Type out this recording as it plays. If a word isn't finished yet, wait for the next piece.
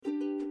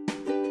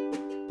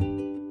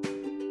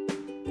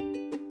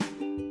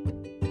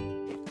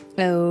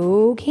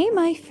Okay,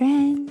 my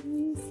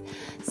friends.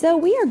 So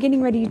we are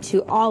getting ready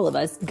to, all of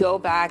us, go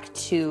back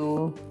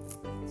to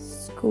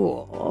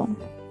school.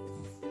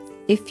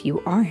 If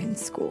you are in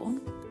school,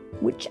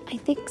 which I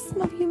think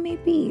some of you may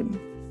be.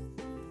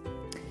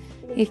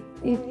 If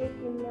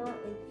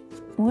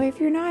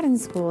you're not in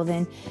school,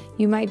 then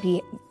you might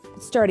be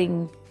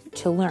starting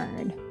to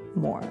learn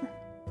more.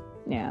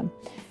 Yeah.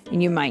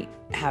 And you might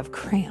have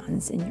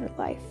crayons in your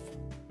life.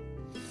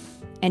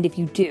 And if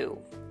you do,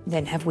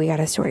 then have we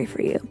got a story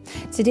for you.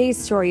 Today's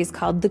story is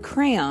called The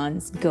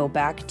Crayons Go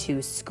Back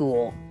to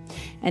School.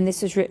 And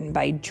this was written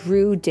by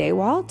Drew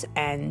Daywalt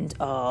and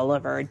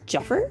Oliver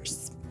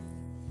Jeffers.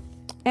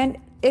 And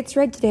it's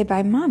read today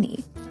by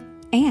Mommy.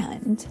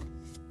 And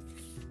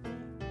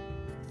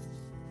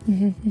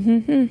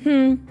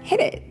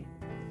hit it.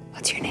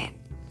 What's your name?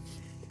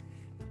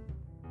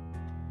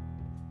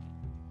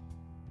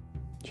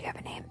 Do you have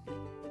a name?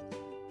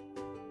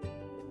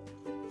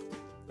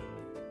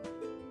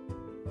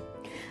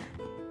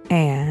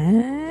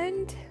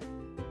 And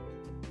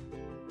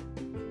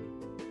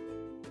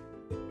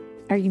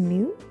are you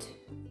mute?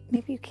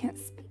 Maybe you can't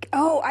speak.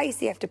 Oh, I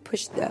see. I have to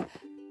push the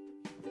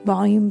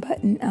volume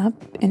button up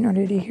in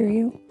order to hear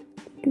you.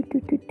 Doot,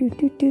 doot, doot, doot,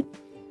 doot, doot.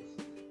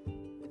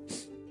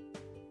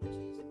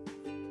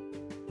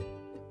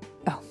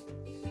 Oh.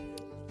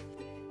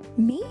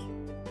 Me?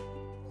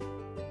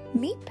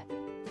 Meep?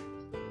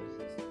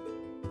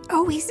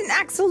 Oh, he's an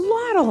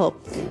axolotl.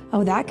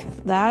 Oh,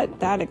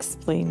 that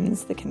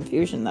explains the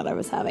confusion that I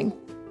was having.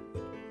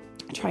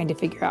 Trying to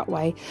figure out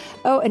why.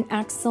 Oh, an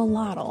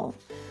axolotl.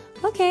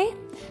 Okay.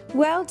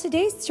 Well,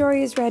 today's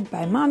story is read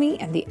by Mommy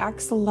and the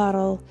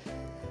axolotl.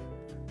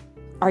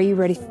 Are you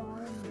ready?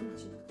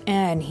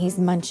 And he's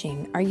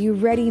munching. Are you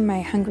ready,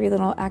 my hungry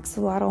little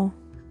axolotl?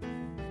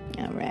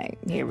 All right,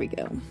 here we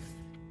go.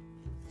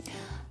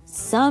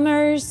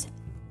 Summer's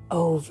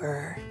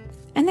over,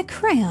 and the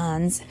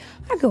crayons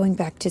are going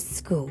back to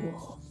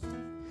school.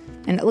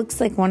 And it looks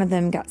like one of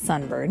them got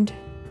sunburned,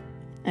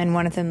 and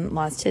one of them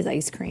lost his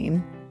ice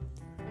cream.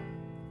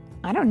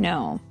 I don't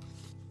know.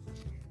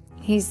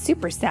 He's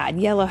super sad.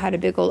 Yellow had a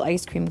big old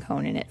ice cream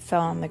cone, and it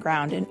fell on the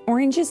ground, and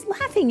Orange is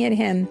laughing at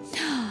him.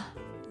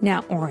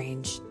 Now,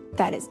 Orange,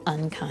 that is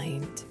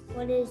unkind.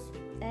 What is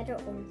better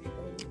orange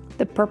doing?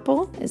 The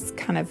purple is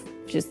kind of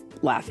just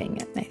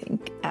laughing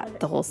at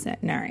the whole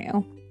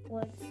scenario.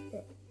 What's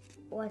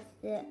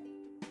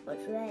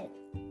red?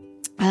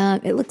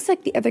 It looks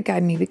like the other guy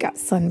maybe got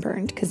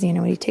sunburned because,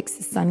 when he takes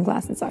his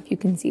sunglasses off, you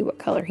can see what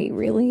color he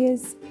really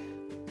is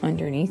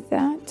underneath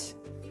that.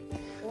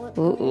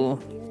 Ooh,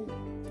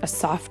 a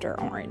softer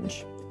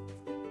orange.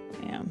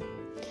 Yeah.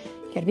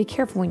 You gotta be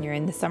careful when you're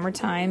in the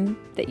summertime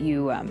that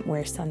you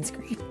wear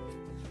sunscreen.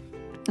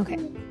 Okay.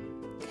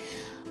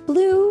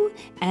 Blue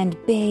and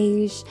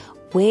Beige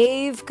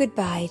wave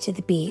goodbye to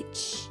the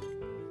beach.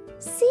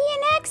 See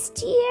you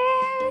next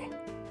year.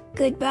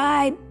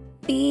 Goodbye,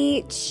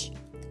 beach.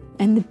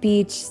 And the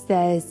beach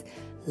says,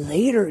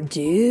 later,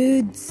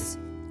 dudes.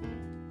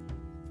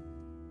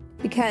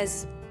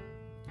 Because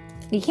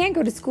you can't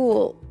go to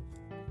school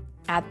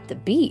at the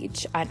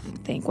beach, I don't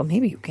think. Well,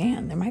 maybe you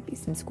can. There might be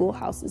some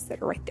schoolhouses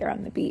that are right there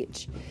on the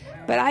beach.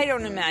 But I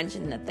don't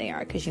imagine that they are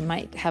because you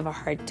might have a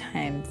hard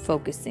time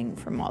focusing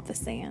from all the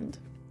sand.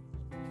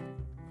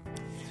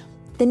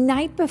 The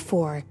night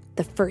before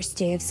the first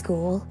day of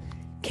school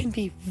can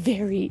be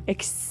very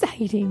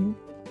exciting.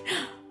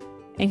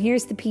 And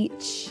here's the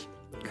peach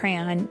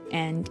crayon,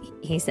 and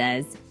he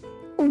says,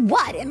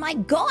 what am I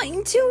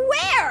going to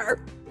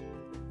wear?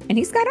 And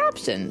he's got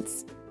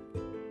options.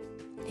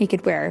 He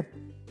could wear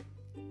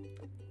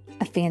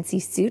a fancy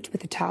suit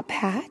with a top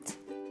hat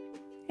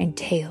and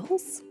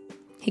tails.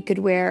 He could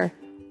wear,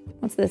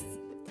 what's this?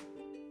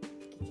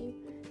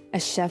 A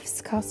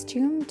chef's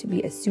costume to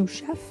be a sous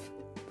chef.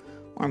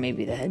 Or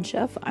maybe the head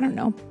chef. I don't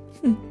know.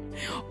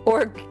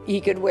 Or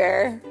he could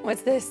wear,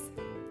 what's this?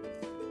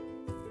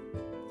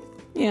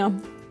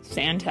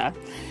 Santa.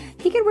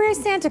 He could wear a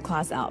Santa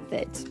Claus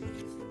outfit.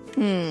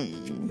 I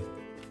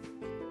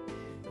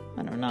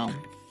don't know.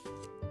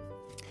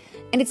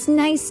 And it's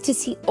nice to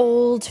see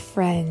old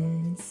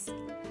friends.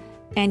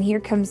 And here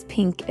comes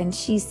Pink, and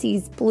she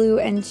sees Blue,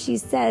 and she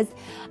says,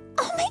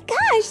 oh my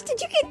gosh, did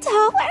you get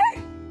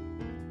taller?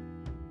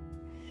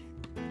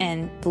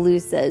 And Blue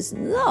says,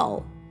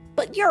 no,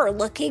 but you're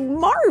looking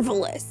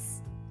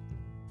marvelous.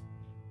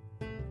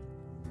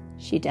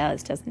 She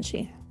does, doesn't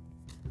she?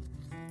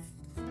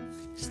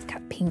 She's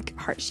got pink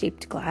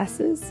heart-shaped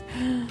glasses.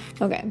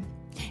 Okay.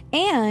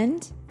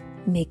 And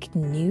make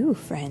new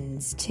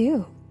friends,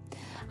 too.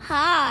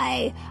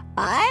 Hi,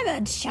 I'm a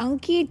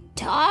chunky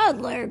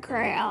toddler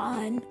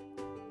crayon.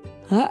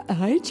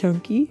 Hi,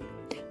 Chunky.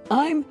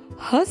 I'm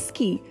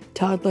Husky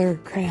Toddler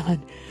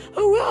Crayon.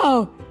 Oh,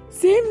 wow.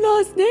 Same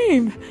last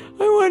name.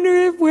 I wonder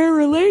if we're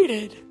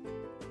related.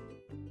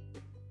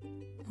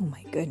 Oh,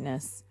 my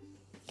goodness.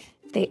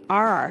 They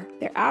are.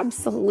 They're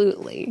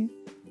absolutely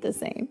the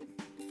same.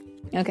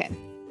 Okay.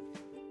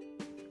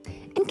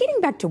 And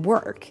getting back to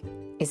work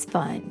is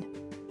fun.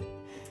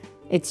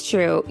 It's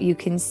true. You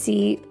can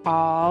see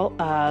all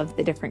of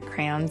the different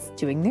crayons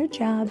doing their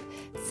job.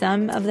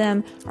 Some of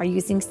them are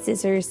using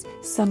scissors.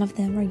 Some of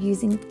them are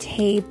using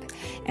tape.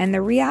 And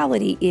the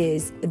reality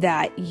is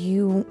that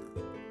you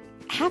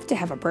have to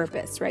have a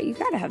purpose, right? You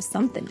got to have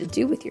something to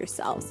do with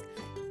yourselves.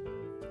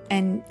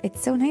 And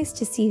it's so nice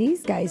to see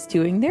these guys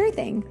doing their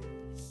thing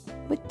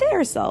with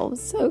their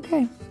selves.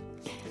 Okay.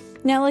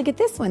 Now look at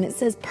this one. It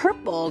says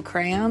purple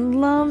crayon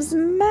loves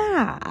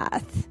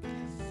math.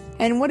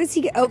 And what does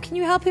he get? Oh, can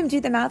you help him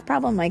do the math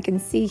problem? I can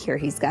see here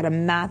he's got a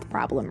math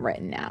problem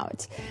written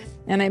out.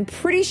 And I'm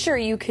pretty sure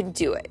you can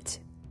do it.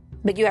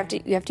 But you have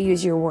to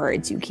use your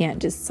words. You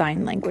can't just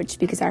sign language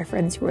because our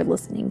friends who are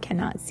listening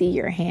cannot see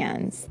your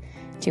hands.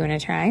 Do you want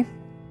to try?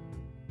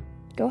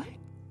 Go ahead.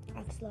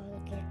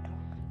 Axolotl can't talk.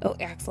 Oh,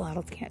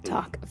 axolotls can't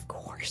talk, of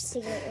course.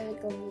 They only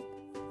go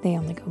meep. They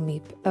only go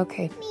meep.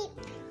 Okay. Meep.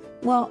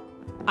 Well,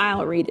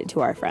 I'll read it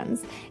to our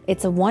friends.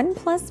 It's a 1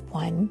 +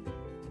 1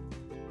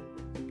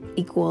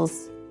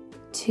 equals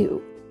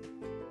 2.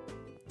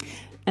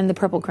 And the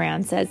purple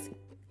crayon says,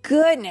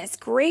 goodness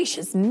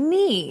gracious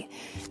me.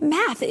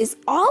 Math is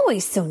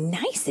always so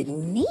nice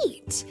and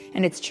neat.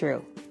 And it's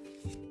true.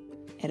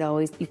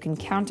 You can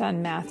count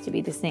on math to be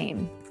the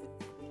same.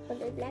 But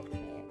the black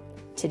crayon.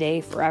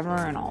 Today, forever,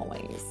 and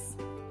always.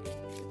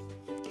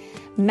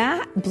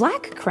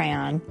 Black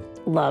crayon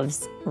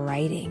loves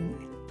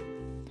writing.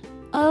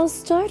 I'll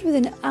start with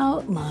an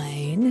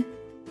outline,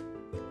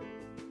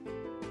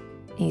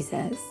 he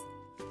says,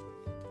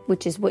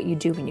 which is what you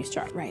do when you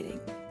start writing.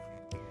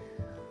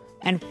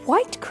 And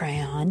white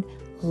crayon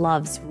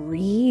loves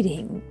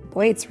reading.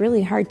 Boy, it's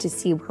really hard to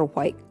see where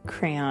white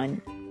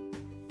crayon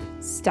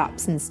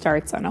stops and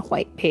starts on a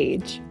white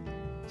page.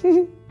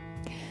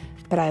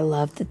 But I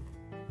love that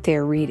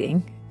they're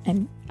reading.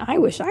 And I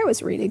wish I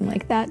was reading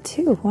like that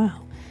too.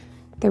 Wow.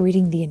 They're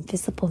reading The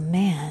Invisible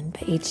Man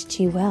by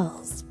H.G.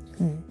 Wells.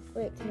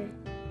 Wait,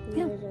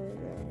 Yeah.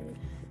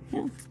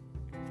 Yeah.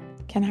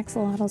 Can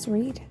axolotls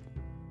read?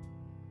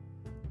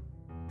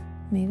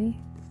 Maybe?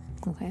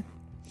 Okay.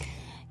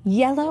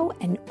 Yellow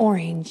and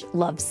orange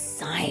love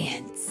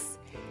science.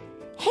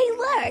 Hey,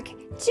 look!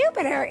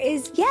 Jupiter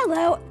is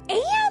yellow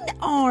and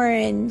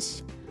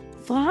orange.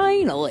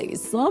 Finally,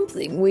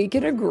 something we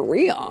can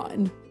agree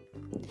on.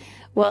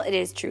 Well, it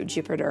is true.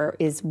 Jupiter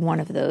is one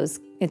of those.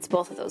 It's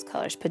both of those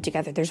colors put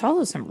together. There's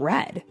also some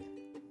red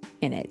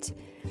in it.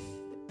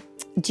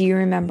 Do you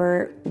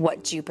remember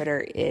what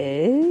Jupiter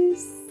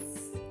is?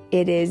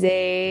 It is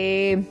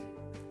a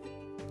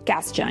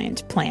gas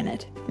giant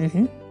planet.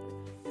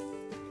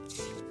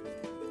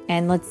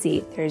 And let's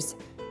see, there's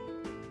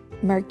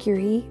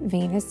Mercury,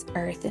 Venus,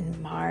 Earth,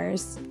 and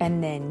Mars,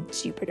 and then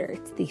Jupiter.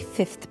 It's the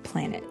 5th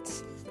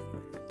planet.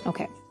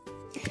 Okay.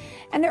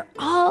 And they're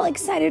all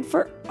excited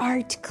for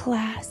art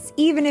class,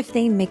 even if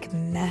they make a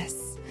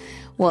mess.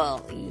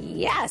 Well,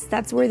 yes,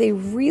 that's where they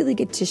really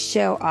get to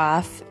show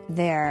off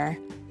their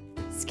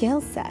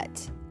skill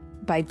set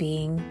by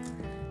being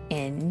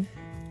in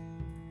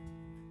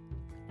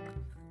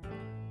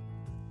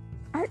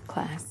art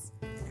class.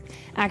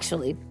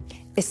 Actually,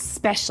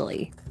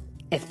 especially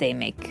if they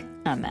make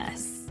a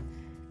mess.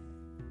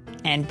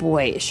 And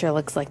boy, it sure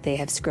looks like they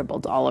have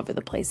scribbled all over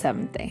the place,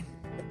 haven't they?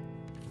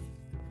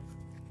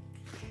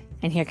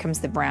 And here comes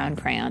the brown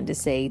crayon to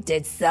say,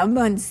 did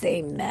someone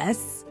say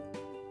mess?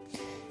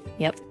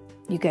 Yep,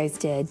 you guys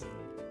did.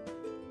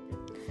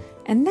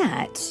 And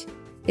that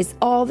is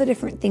all the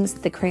different things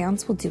that the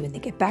crayons will do when they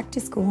get back to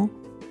school.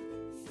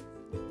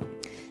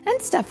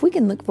 And stuff we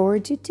can look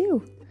forward to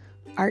too.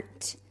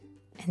 Art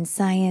and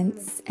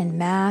science and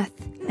math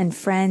and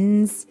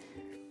friends.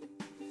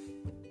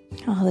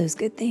 All those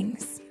good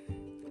things.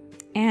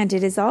 And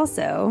it is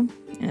also,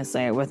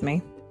 say it with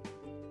me.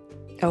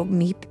 Oh,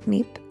 meep,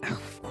 meep. Oh,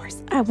 of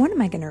course. When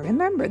am I going to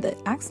remember that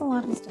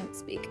axolotls don't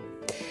speak?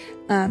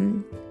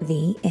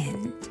 The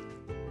end.